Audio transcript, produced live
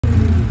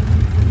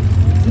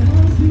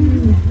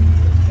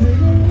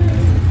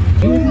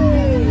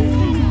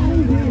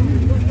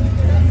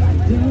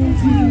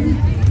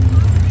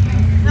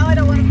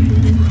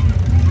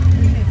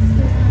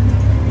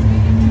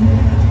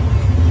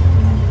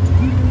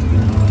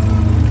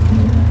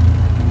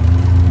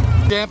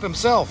champ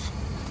himself.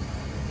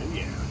 Oh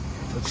yeah.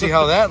 Let's see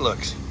how that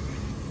looks.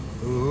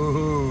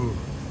 Ooh.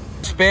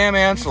 Spam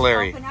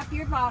ancillary. Open up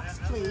your box,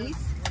 please.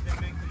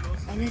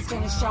 And he's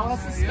going to show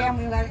us the spam.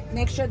 We got to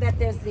make sure that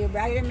there's the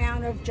right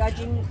amount of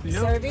judging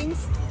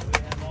servings.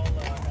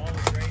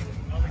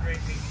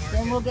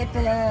 Then we'll get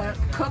the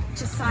cook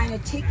to sign a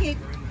ticket,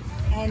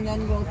 and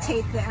then we'll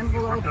tape the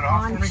envelope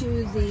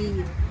onto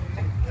the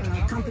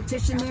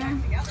competition there.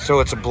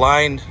 So it's a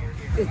blind.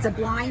 It's a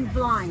blind,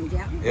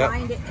 yeah. Yep.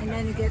 Blind, and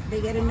then they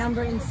get a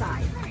number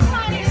inside.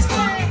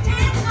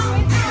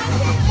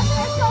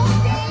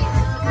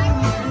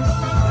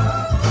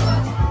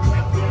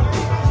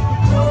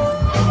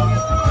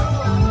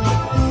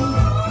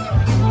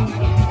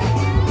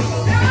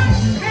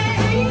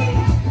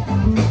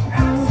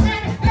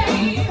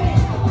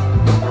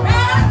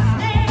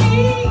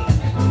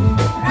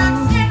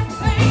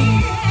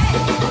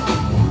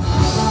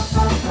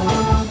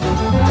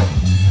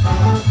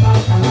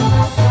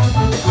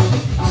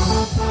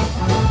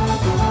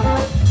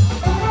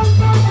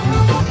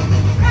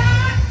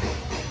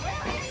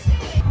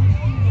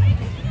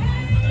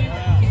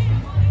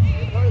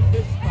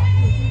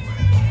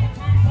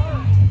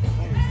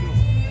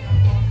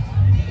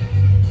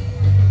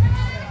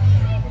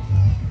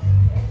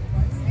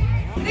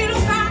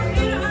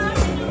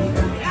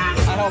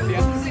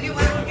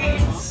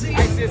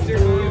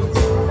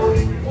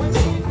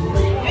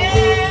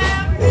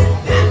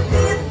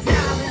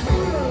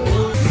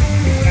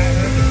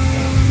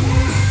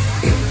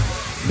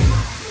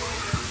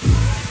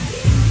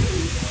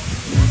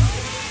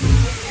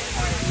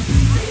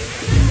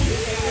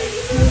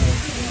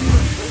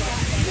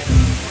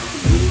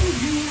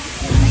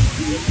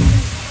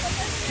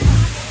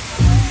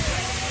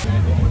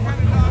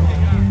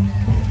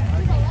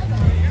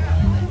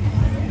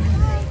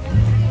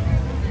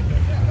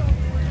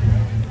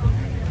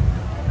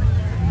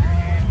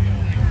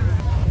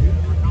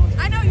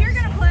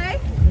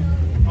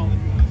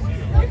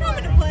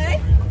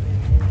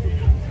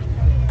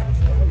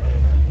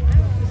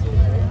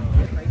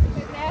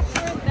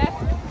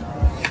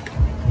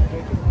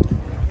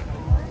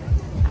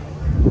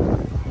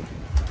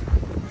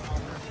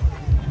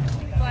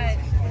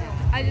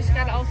 I just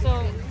gotta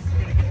also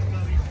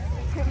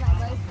turn my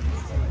lights.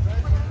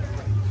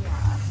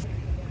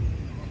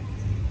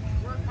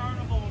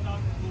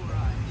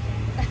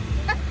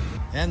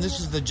 And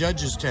this is the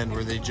judges' tent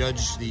where they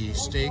judge the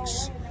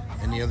steaks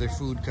and the other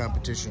food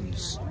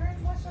competitions.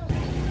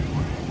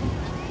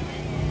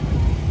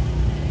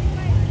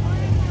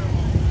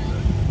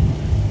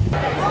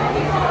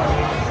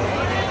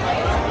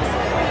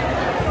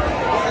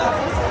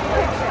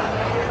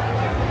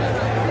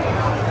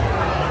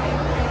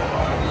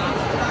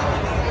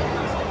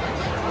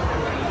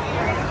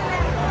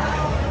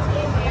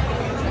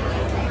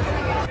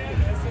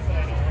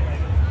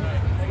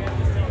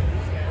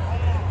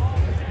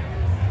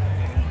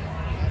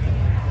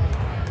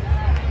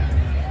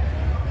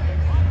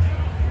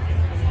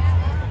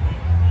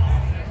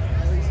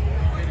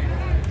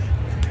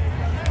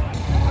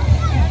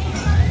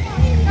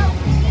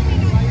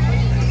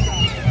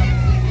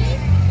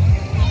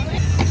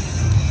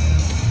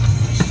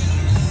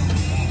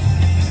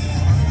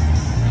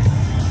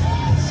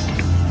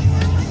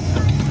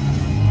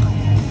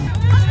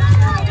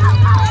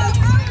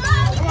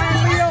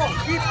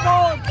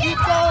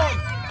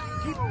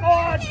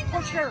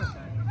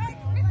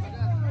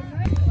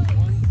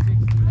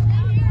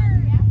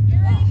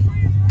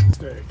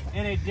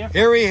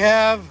 Here we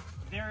have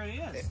there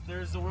it is.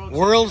 There's the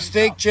world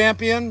steak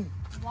champion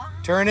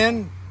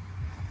turn-in,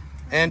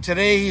 and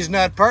today he's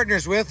not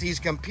partners with, he's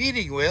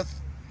competing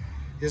with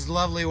his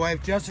lovely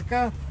wife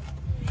Jessica.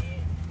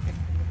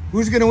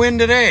 Who's going to win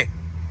today?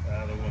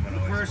 The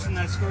person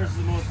that scores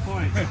the most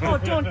points. Oh,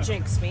 don't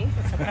jinx me.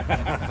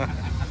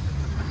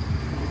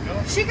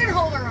 She can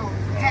hold her own,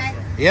 okay?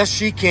 Yes,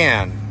 she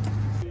can.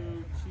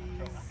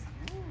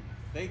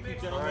 Thank you,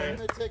 gentlemen. I'm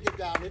gonna take it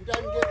down. It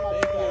doesn't get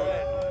much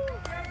better.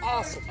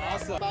 Awesome.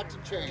 About to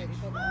change.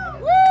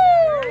 Woo!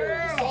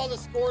 You saw the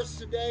scores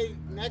today.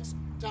 Next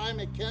time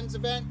at Ken's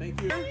event.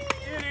 Thank you.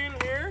 Get in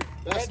here.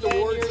 Best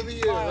awards of the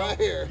year, right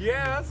here.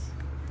 Yes.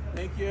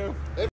 Thank you.